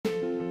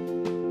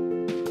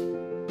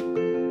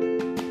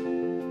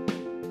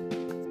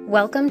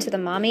Welcome to the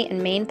Mommy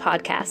and Maine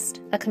podcast,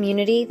 a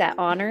community that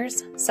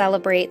honors,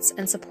 celebrates,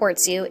 and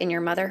supports you in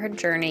your motherhood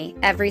journey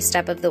every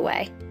step of the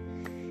way.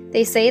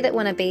 They say that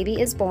when a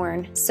baby is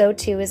born, so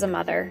too is a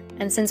mother,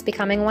 and since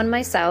becoming one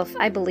myself,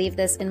 I believe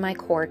this in my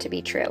core to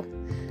be true.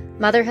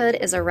 Motherhood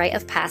is a rite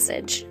of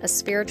passage, a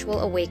spiritual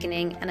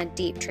awakening, and a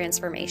deep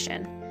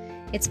transformation.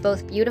 It's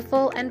both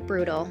beautiful and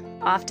brutal,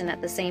 often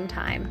at the same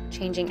time,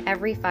 changing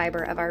every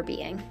fiber of our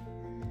being.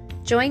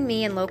 Join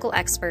me and local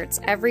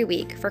experts every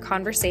week for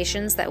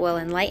conversations that will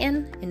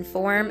enlighten,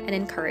 inform, and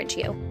encourage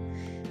you.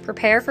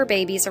 Prepare for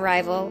baby's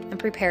arrival and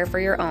prepare for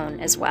your own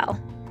as well.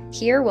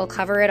 Here we'll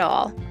cover it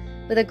all.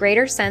 With a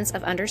greater sense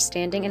of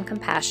understanding and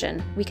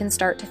compassion, we can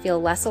start to feel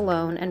less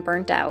alone and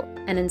burnt out,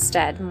 and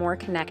instead more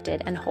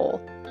connected and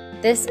whole.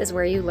 This is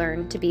where you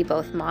learn to be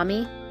both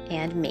mommy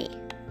and me.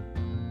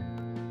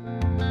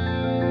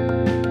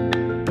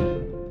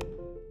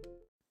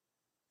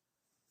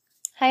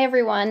 Hi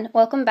everyone,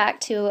 welcome back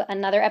to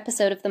another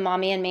episode of the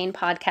Mommy and Maine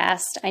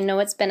podcast. I know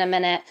it's been a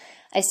minute.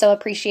 I so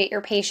appreciate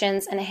your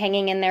patience and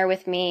hanging in there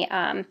with me.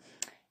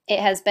 It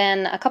has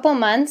been a couple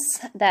months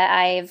that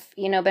I've,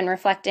 been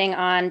reflecting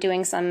on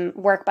doing some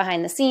work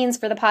behind the scenes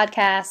for the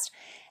podcast,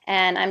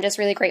 and I'm just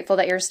really grateful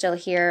that you're still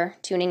here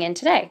tuning in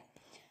today.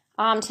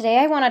 Today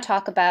I want to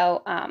talk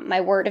about my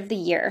word of the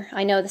year.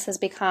 I know this has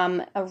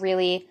become a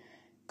really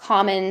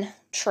common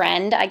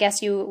trend, I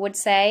guess you would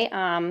say,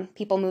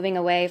 people moving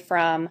away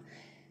from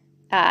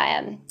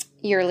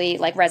yearly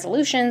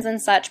resolutions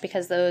and such,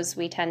 because those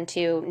we tend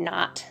to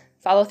not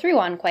follow through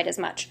on quite as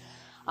much.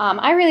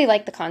 I really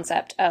like the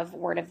concept of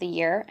word of the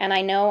year, and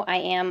I know I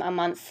am a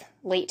month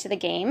late to the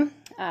game,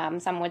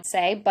 some would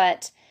say,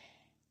 but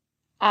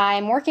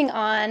I'm working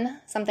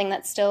on something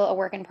that's still a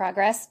work in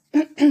progress,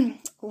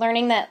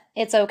 learning that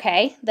it's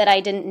okay that I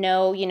didn't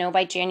know,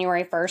 by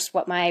January 1st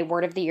what my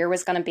word of the year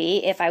was going to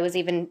be, if I was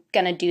even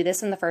going to do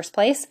this in the first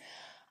place.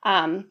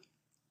 The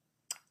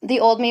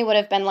old me would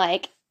have been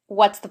like,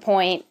 what's the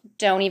point?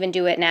 Don't even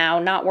do it now.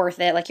 Not worth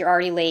it. You're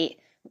already late.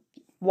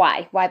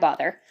 Why? Why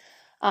bother?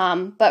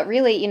 But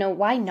really,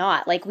 why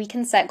not? We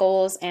can set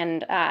goals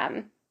and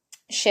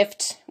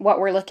shift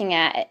what we're looking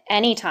at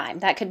any time.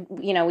 That could,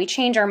 we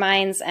change our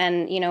minds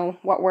and,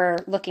 what we're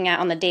looking at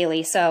on the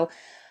daily. So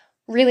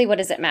really, what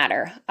does it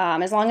matter?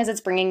 As long as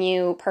it's bringing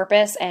you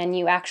purpose and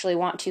you actually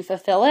want to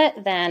fulfill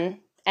it,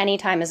 then any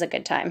time is a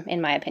good time,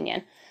 in my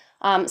opinion.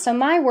 So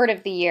my word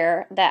of the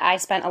year that I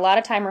spent a lot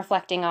of time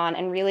reflecting on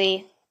and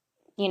really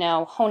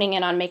honing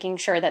in on making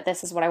sure that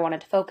this is what I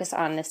wanted to focus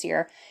on this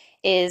year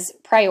is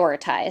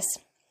prioritize.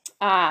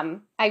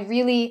 I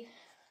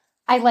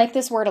like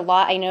this word a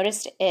lot. I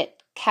noticed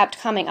it kept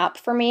coming up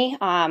for me.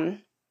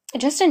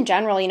 Just in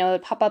general, it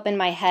would pop up in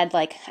my head,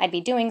 I'd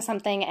be doing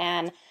something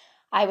and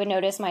I would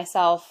notice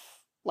myself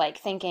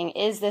thinking,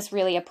 is this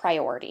really a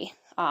priority?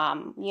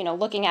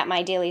 Looking at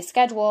my daily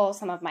schedule,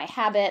 some of my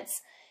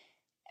habits,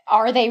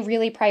 are they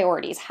really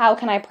priorities? How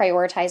can I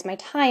prioritize my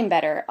time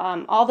better?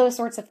 All those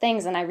sorts of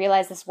things. And I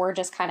realized this word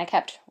just kind of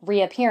kept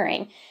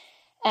reappearing.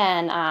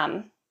 And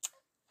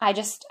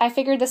I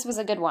figured this was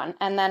a good one.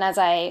 And then as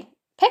I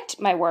picked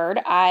my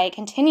word, I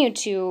continued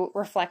to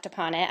reflect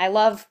upon it. I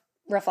love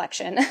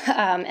reflection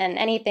and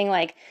anything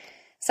like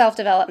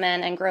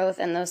self-development and growth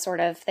and those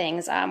sort of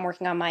things.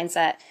 Working on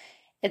mindset.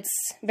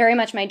 It's very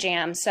much my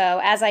jam. So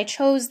as I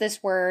chose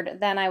this word,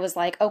 then I was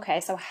like,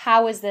 okay, so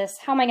how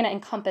am I going to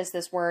encompass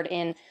this word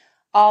in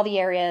all the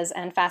areas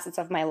and facets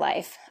of my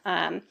life?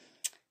 And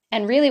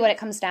really what it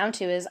comes down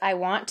to is I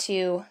want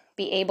to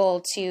be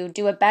able to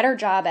do a better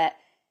job at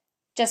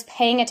just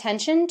paying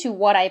attention to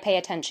what I pay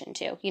attention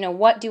to.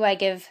 What do I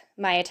give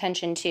my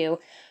attention to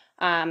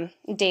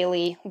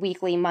daily,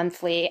 weekly,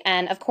 monthly?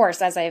 And of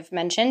course, as I've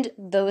mentioned,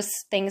 those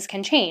things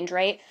can change,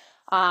 right?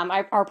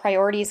 Our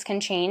priorities can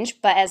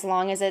change, but as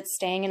long as it's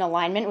staying in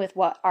alignment with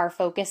what our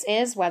focus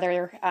is,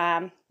 whether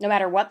no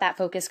matter what that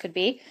focus could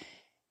be,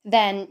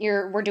 then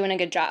we're doing a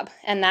good job.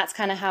 And that's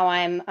kind of how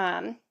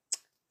I'm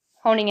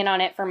honing in on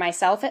it for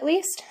myself, at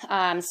least.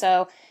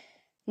 So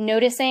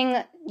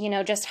noticing,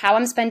 just how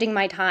I'm spending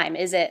my time.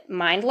 Is it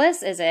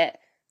mindless? Is it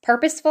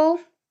purposeful?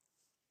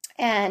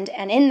 And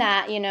in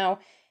that,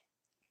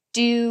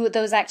 do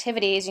those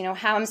activities,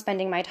 how I'm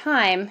spending my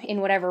time in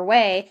whatever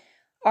way,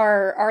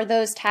 are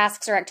those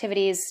tasks or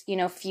activities,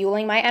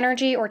 fueling my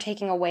energy or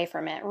taking away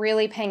from it?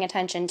 Really paying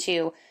attention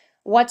to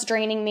what's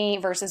draining me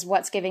versus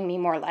what's giving me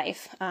more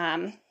life.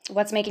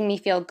 What's making me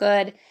feel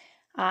good.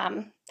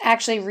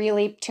 Actually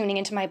really tuning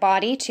into my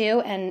body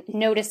too and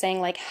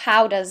noticing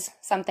how does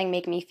something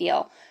make me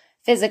feel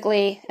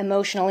physically,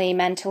 emotionally,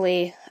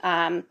 mentally,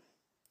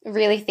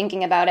 really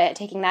thinking about it,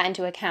 taking that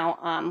into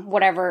account,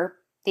 whatever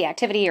the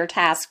activity or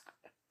task,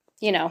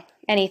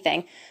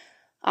 anything.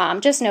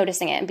 Just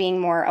noticing it and being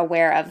more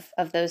aware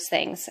of those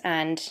things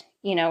and,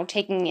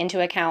 taking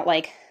into account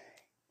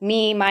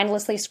me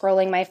mindlessly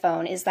scrolling my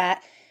phone. Is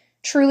that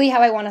truly how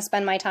I want to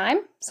spend my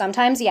time?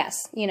 Sometimes,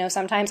 yes.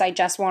 Sometimes I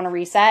just want to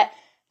reset,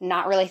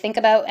 not really think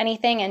about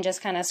anything and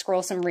just kind of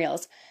scroll some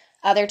reels.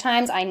 Other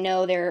times I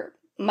know they're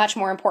much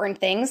more important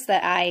things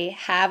that I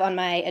have on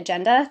my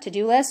agenda,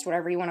 to-do list,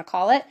 whatever you want to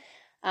call it,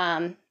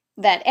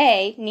 that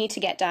A, need to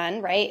get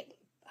done, right,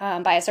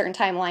 by a certain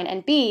timeline,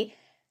 and B,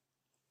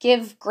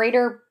 give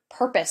greater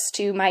purpose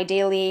to my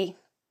daily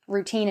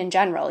routine in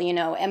general.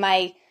 Am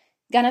I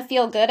going to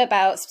feel good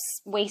about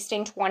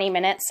wasting 20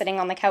 minutes sitting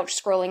on the couch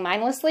scrolling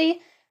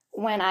mindlessly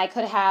when I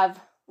could have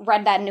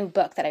read that new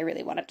book that I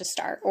really wanted to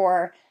start,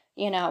 or,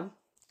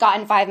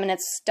 gotten 5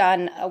 minutes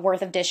done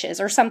worth of dishes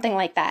or something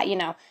like that?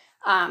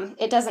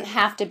 It doesn't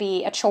have to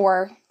be a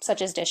chore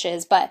such as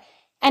dishes, but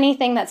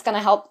anything that's going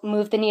to help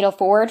move the needle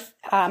forward,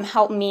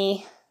 help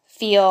me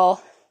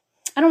feel,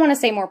 I don't want to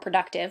say more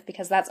productive,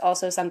 because that's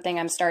also something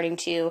I'm starting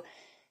to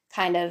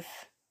kind of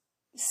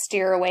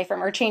steer away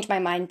from or change my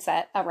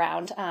mindset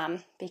around,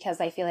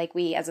 because I feel like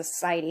we as a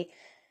society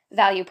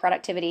value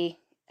productivity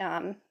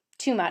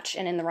too much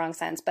and in the wrong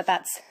sense, but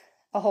that's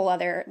a whole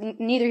other,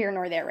 neither here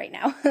nor there right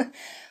now.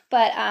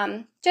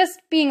 But just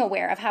being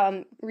aware of how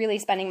I'm really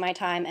spending my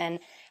time and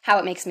how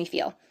it makes me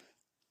feel.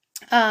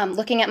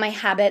 Looking at my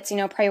habits,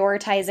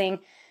 prioritizing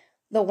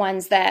the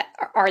ones that,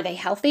 are they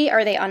healthy?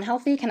 Are they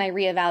unhealthy? Can I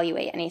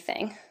reevaluate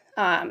anything?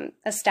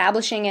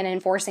 Establishing and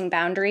enforcing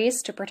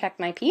boundaries to protect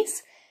my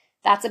peace.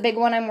 That's a big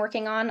one I'm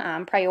working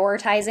on.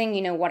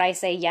 Prioritizing, what I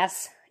say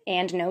yes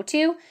and no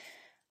to.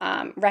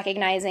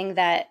 Recognizing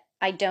that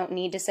I don't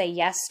need to say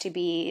yes to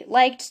be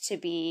liked, to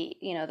be,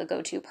 the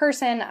go-to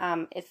person.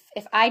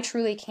 If I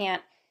truly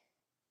can't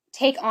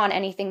take on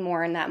anything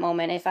more in that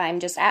moment, if I'm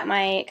just at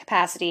my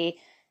capacity,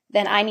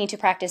 then I need to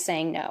practice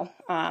saying no,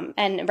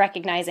 and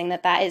recognizing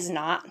that that is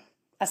not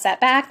a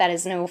setback. That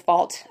is no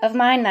fault of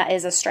mine. That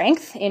is a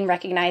strength in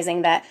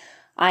recognizing that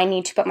I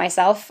need to put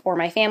myself or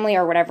my family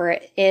or whatever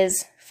it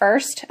is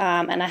first,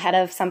 and ahead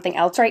of something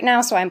else right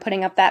now. So I'm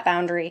putting up that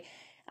boundary,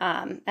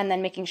 and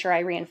then making sure I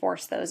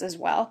reinforce those as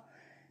well.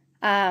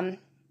 And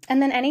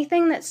then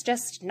anything that's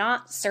just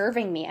not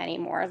serving me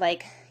anymore.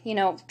 Like,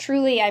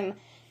 truly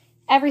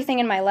everything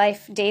in my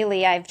life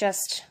daily, I've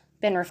just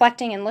been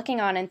reflecting and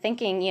looking on and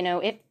thinking,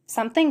 if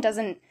something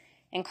doesn't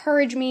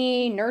encourage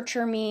me,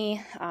 nurture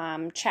me,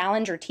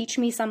 challenge or teach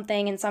me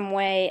something in some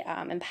way,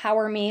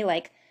 empower me,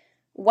 like,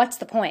 what's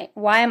the point?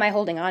 Why am I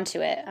holding on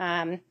to it?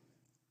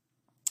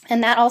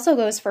 And that also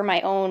goes for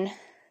my own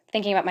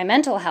thinking about my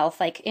mental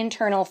health, like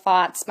internal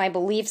thoughts, my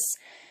beliefs,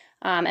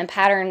 and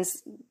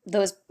patterns,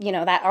 those,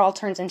 that all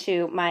turns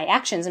into my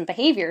actions and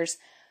behaviors.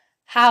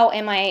 How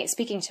am I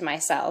speaking to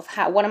myself?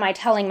 What am I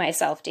telling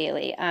myself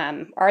daily?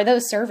 Are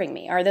those serving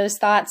me? Are those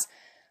thoughts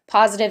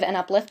positive and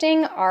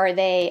uplifting? Are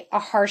they a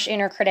harsh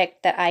inner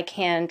critic that I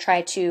can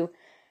try to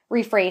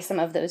rephrase some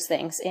of those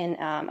things in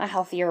a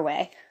healthier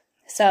way?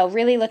 So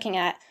really looking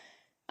at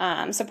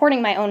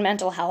supporting my own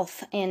mental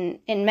health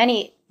in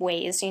many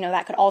ways.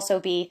 That could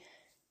also be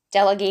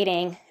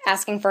delegating,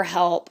 asking for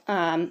help,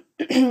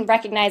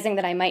 recognizing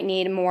that I might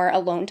need more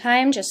alone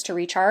time just to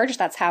recharge.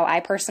 That's how I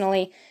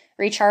personally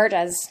recharge,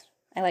 as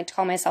I like to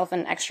call myself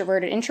an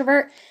extroverted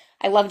introvert.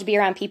 I love to be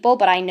around people,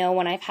 but I know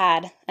when I've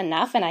had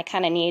enough and I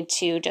kind of need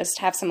to just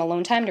have some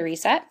alone time to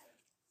reset.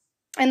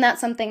 And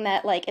that's something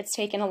that, it's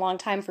taken a long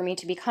time for me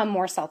to become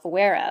more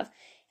self-aware of.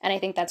 And I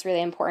think that's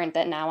really important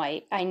that now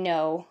I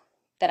know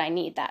that I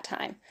need that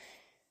time.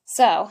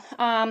 So,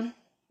 and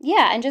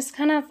just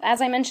kind of,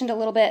 as I mentioned a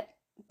little bit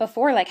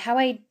before, how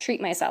I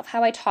treat myself,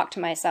 how I talk to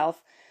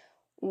myself,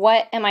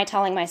 what am I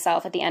telling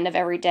myself at the end of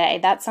every day?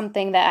 That's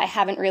something that I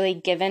haven't really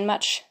given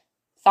much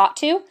thought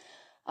to,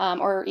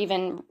 or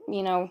even,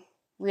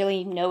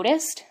 really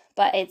noticed,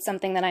 but it's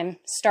something that I'm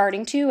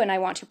starting to, and I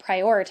want to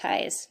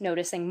prioritize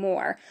noticing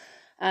more.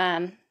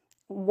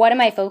 What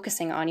am I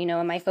focusing on?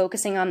 Am I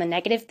focusing on the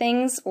negative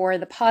things or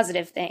the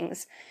positive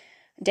things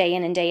day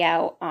in and day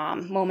out,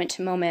 moment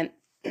to moment?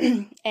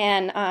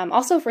 And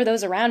also for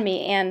those around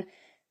me and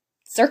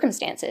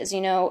circumstances.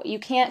 You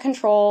can't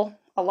control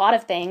a lot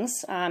of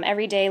things.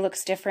 Every day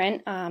looks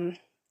different,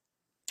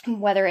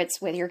 whether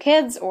it's with your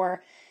kids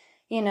or,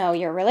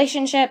 your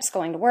relationships,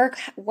 going to work,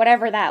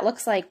 whatever that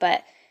looks like.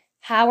 But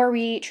how are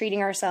we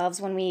treating ourselves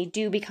when we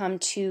do become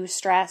too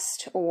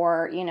stressed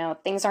or,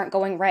 things aren't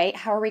going right?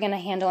 How are we going to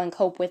handle and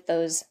cope with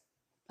those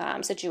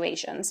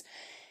situations?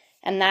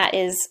 And that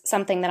is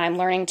something that I'm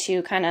learning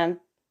to kind of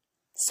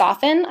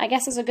soften, I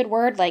guess is a good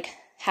word,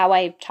 how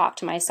I talk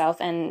to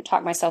myself and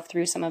talk myself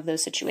through some of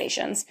those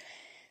situations.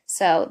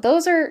 So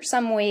those are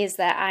some ways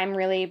that I'm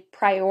really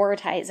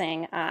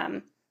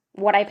prioritizing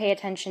what I pay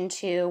attention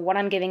to, what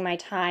I'm giving my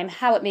time,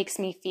 how it makes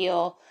me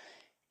feel,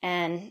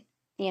 and,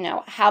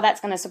 how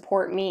that's going to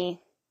support me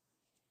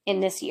in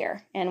this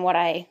year and what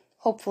I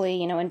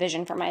hopefully,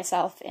 envision for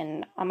myself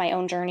on my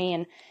own journey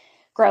and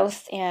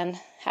growth, and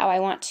how I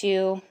want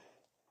to,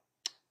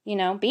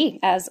 be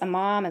as a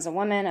mom, as a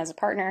woman, as a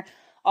partner,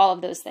 all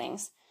of those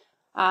things.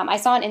 I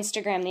saw on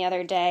Instagram the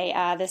other day,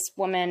 this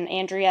woman,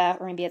 Andrea,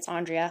 or maybe it's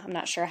Andrea, I'm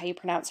not sure how you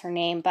pronounce her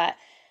name, but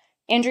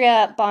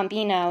Andrea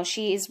Bombino,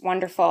 she's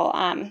wonderful.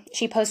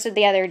 She posted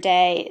the other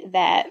day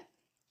that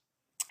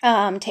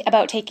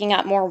about taking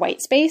up more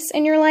white space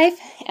in your life,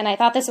 and I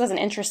thought this was an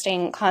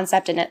interesting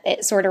concept, and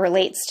it sort of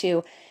relates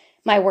to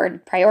my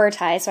word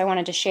prioritize, so I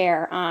wanted to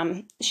share.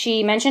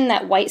 She mentioned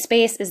that white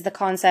space is the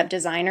concept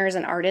designers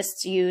and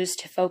artists use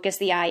to focus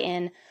the eye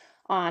in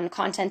on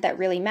content that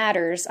really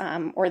matters,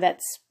 or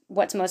that's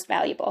what's most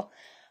valuable.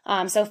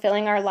 So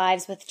filling our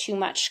lives with too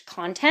much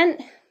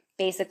content,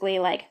 basically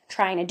like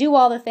trying to do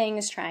all the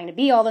things, trying to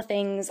be all the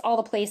things, all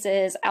the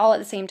places, all at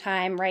the same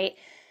time, right?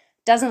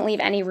 Doesn't leave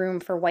any room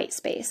for white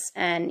space.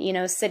 And,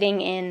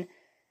 sitting in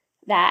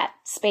that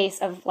space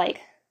of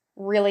like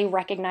really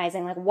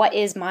recognizing like, what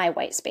is my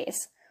white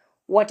space?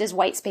 What does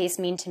white space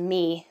mean to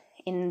me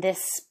in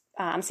this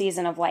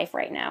season of life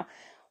right now?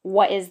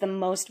 What is the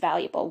most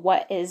valuable?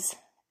 What is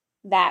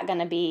that going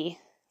to be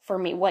for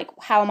me? Like,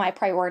 how am I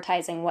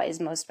prioritizing what is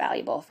most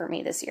valuable for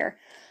me this year?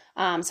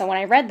 So when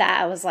I read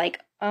that, I was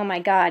like, oh my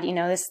God,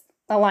 this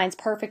aligns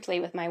perfectly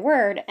with my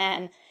word.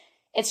 And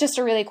it's just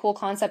a really cool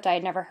concept I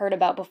had never heard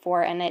about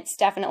before. And it's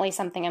definitely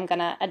something I'm going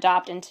to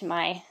adopt into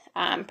my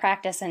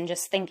practice and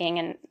just thinking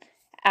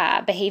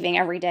and behaving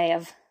every day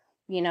of,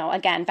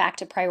 again, back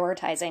to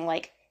prioritizing,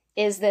 like,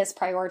 is this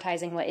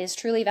prioritizing what is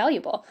truly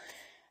valuable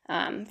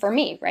for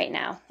me right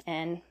now?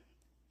 And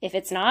if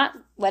it's not,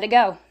 let it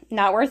go.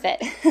 Not worth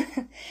it.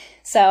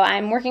 So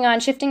I'm working on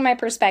shifting my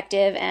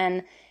perspective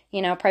and,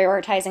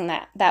 prioritizing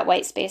that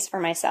white space for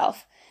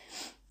myself.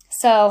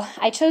 So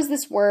I chose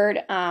this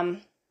word.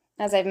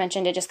 As I've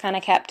mentioned, it just kind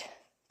of kept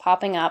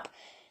popping up.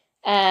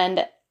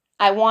 And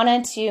I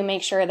wanted to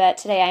make sure that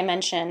today I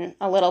mention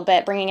a little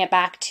bit, bringing it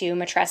back to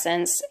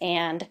matrescence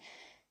and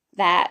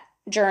that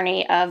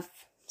journey of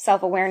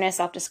self-awareness,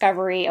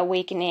 self-discovery,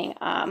 awakening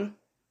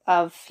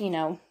of,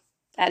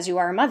 as you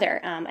are a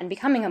mother and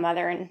becoming a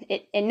mother. And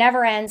it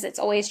never ends. It's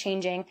always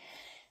changing.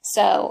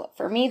 So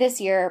for me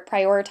this year,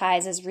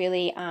 prioritize is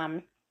really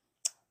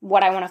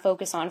what I want to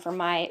focus on for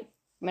my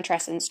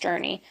matrescence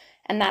journey.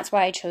 And that's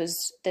why I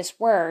chose this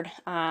word.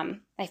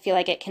 I feel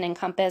like it can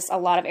encompass a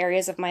lot of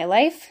areas of my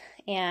life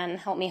and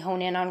help me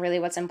hone in on really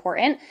what's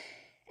important.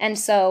 And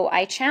so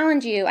I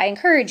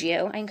encourage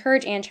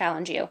and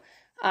challenge you.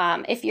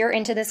 If you're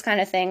into this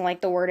kind of thing,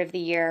 like the word of the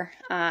year,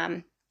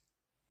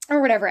 or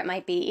whatever it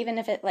might be, even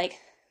if it like,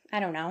 I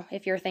don't know,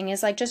 if your thing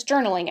is like just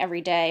journaling every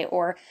day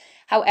or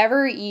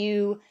however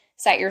you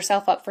set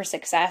yourself up for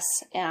success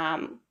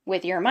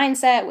with your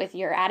mindset, with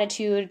your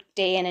attitude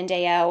day in and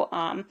day out,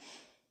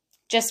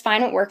 just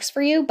find what works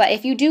for you. But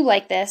if you do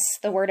like this,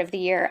 the word of the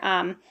year,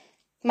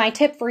 my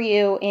tip for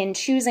you in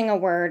choosing a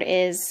word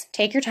is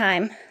take your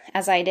time,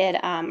 as I did,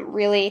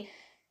 really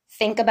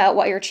think about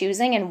what you're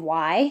choosing and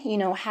why.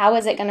 How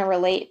is it going to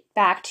relate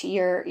back to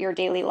your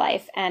daily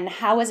life, and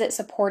how is it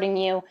supporting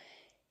you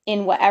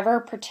in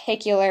whatever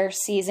particular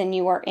season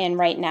you are in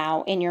right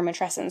now in your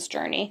matrescence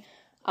journey.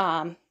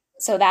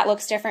 So that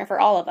looks different for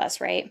all of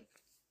us, right?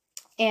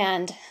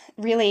 And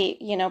really,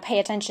 pay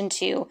attention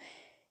to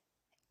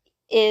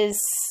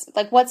is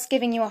like what's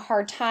giving you a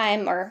hard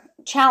time or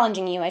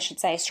challenging you, I should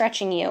say,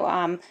 stretching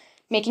you,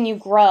 making you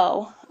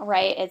grow,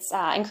 right? It's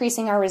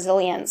increasing our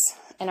resilience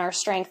and our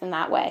strength in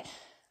that way.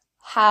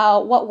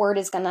 What word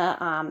is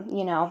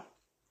gonna,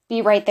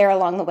 be right there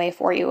along the way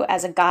for you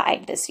as a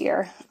guide this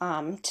year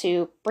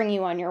to bring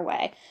you on your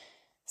way.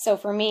 So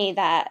for me,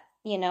 that,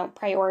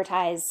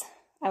 prioritize,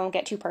 I won't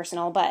get too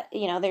personal, but,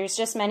 there's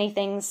just many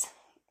things,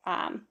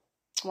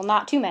 well,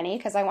 not too many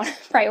because I want to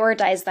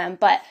prioritize them,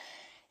 but,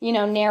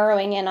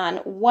 narrowing in on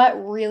what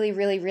really,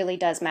 really, really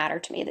does matter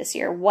to me this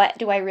year. What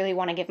do I really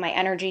want to give my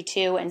energy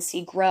to and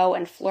see grow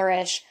and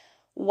flourish?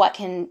 What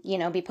can,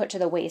 be put to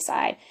the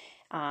wayside?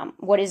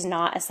 What is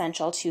not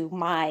essential to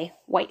my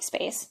white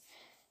space?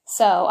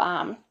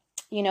 So,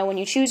 when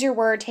you choose your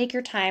word, take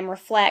your time,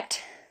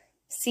 reflect,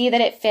 see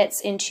that it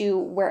fits into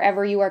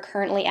wherever you are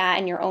currently at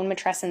in your own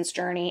matrescence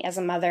journey as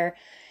a mother.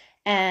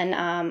 And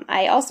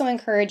I also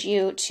encourage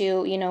you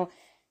to,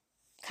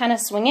 kind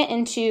of swing it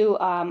into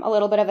a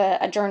little bit of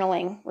a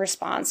journaling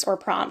response or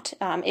prompt,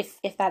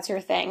 if that's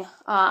your thing.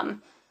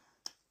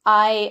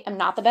 I am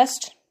not the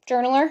best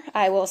journaler.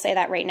 I will say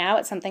that right now.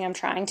 It's something I'm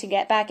trying to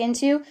get back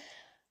into.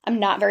 I'm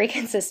not very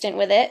consistent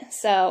with it,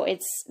 so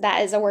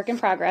that is a work in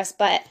progress.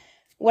 But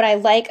what I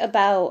like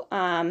about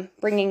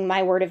bringing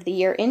my word of the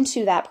year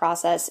into that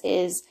process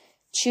is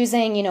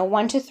choosing,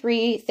 1 to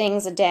 3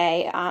 things a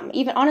day,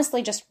 even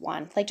honestly just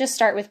one. Like just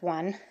start with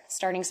one.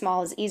 Starting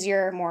small is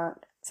easier, more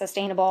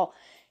sustainable,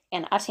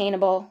 and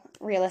attainable,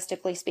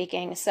 realistically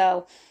speaking.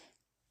 So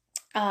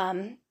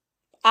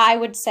I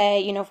would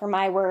say, for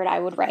my word, I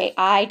would write,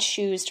 I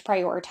choose to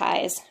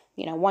prioritize,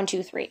 1,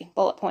 2, 3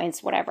 bullet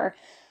points, whatever.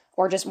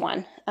 Or just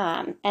one,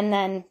 and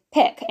then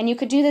pick. And you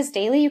could do this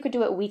daily, you could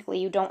do it weekly.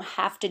 You don't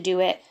have to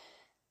do it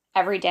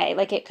every day.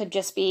 Like it could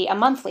just be a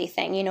monthly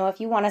thing. If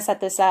you want to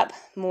set this up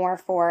more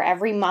for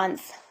every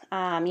month,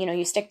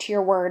 you stick to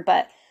your word,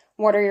 but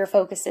what are your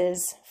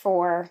focuses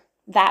for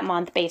that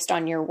month based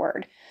on your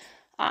word?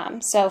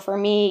 So for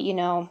me,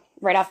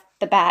 right off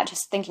the bat,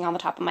 just thinking on the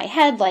top of my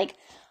head, like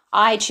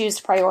I choose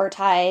to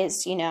prioritize,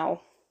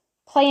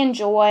 play and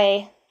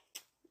joy,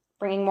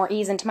 bringing more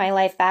ease into my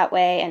life that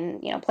way,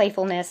 and,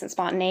 playfulness and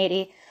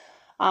spontaneity.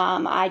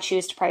 I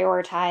choose to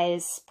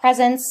prioritize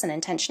presence and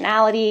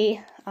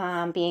intentionality,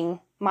 being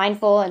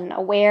mindful and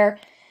aware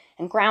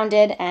and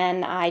grounded,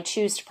 and I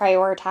choose to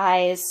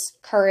prioritize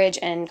courage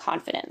and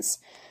confidence.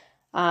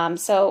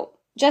 So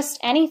just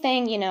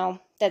anything,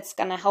 that's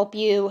going to help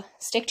you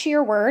stick to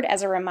your word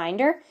as a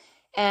reminder.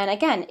 And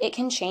again, it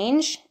can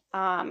change.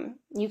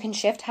 You can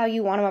shift how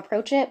you want to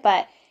approach it,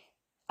 but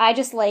I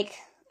just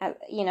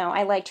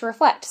I like to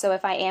reflect. So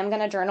if I am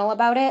going to journal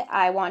about it,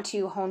 I want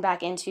to hone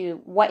back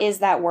into what is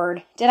that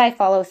word? Did I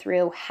follow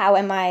through? How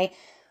am I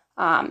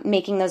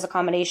making those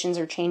accommodations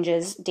or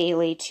changes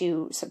daily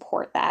to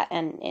support that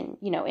and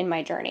in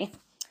my journey?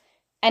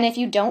 And if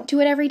you don't do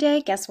it every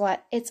day, guess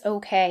what? It's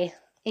okay.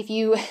 If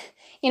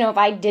if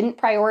I didn't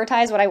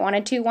prioritize what I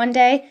wanted to one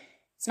day,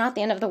 it's not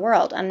the end of the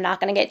world. I'm not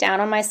going to get down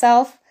on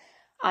myself.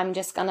 I'm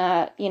just going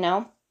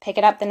to, pick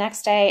it up the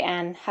next day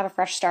and have a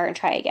fresh start and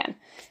try again.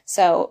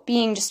 So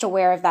being just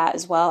aware of that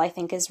as well, I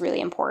think is really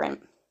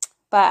important.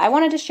 But I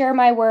wanted to share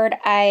my word.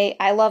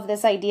 I love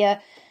this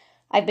idea.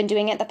 I've been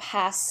doing it the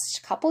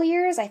past couple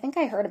years. I think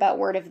I heard about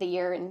Word of the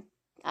Year in,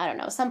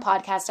 some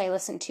podcast I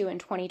listened to in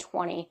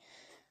 2020.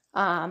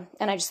 And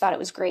I just thought it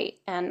was great.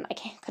 And I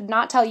could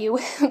not tell you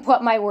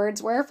what my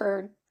words were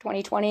for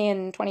 2020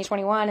 and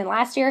 2021 and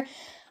last year.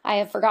 I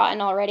have forgotten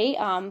already.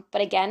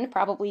 But again,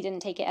 probably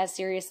didn't take it as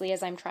seriously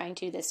as I'm trying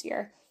to this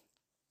year.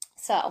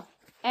 So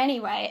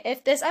anyway,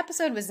 if this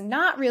episode was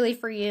not really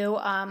for you,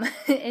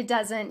 it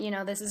doesn't,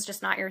 this is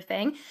just not your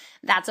thing.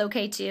 That's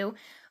okay too.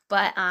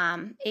 But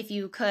if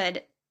you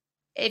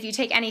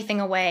take anything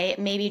away,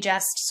 maybe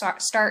just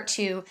start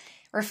to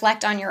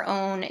reflect on your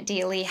own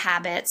daily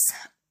habits,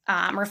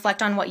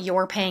 reflect on what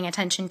you're paying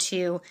attention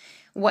to,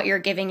 what you're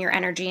giving your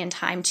energy and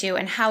time to,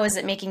 and how is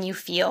it making you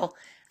feel.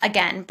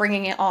 Again,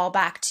 bringing it all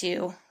back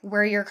to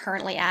where you're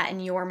currently at in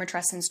your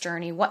matrescence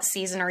journey. What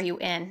season are you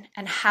in?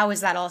 And how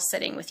is that all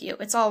sitting with you?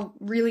 It's all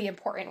really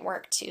important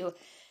work to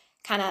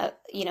kind of,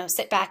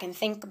 sit back and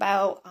think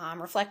about,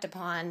 reflect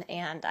upon.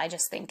 And I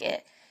just think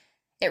it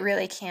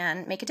really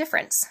can make a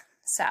difference.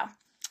 So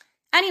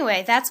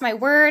anyway, that's my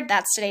word.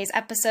 That's today's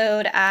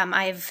episode.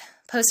 I've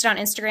posted on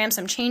Instagram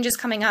some changes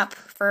coming up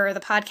for the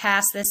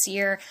podcast this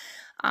year.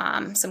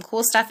 Some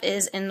cool stuff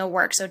is in the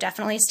works, so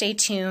definitely stay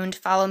tuned.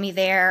 Follow me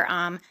there.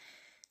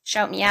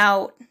 Shout me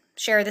out.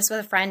 Share this with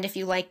a friend if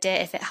you liked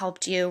it, if it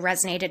helped you,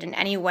 resonated in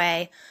any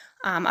way.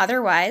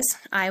 Otherwise,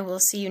 I will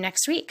see you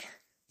next week.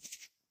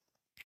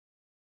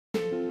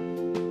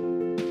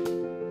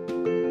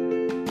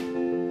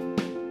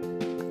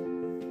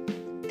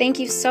 Thank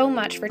you so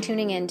much for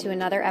tuning in to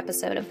another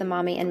episode of the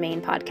Mommy in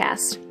Maine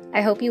podcast.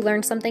 I hope you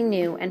learned something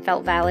new and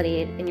felt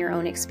validated in your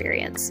own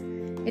experience.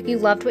 If you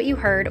loved what you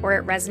heard or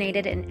it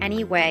resonated in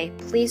any way,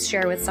 please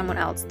share with someone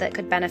else that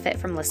could benefit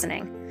from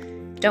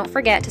listening. Don't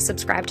forget to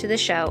subscribe to the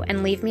show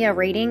and leave me a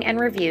rating and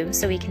review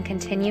so we can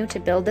continue to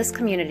build this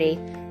community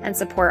and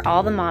support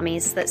all the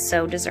mommies that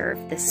so deserve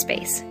this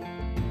space.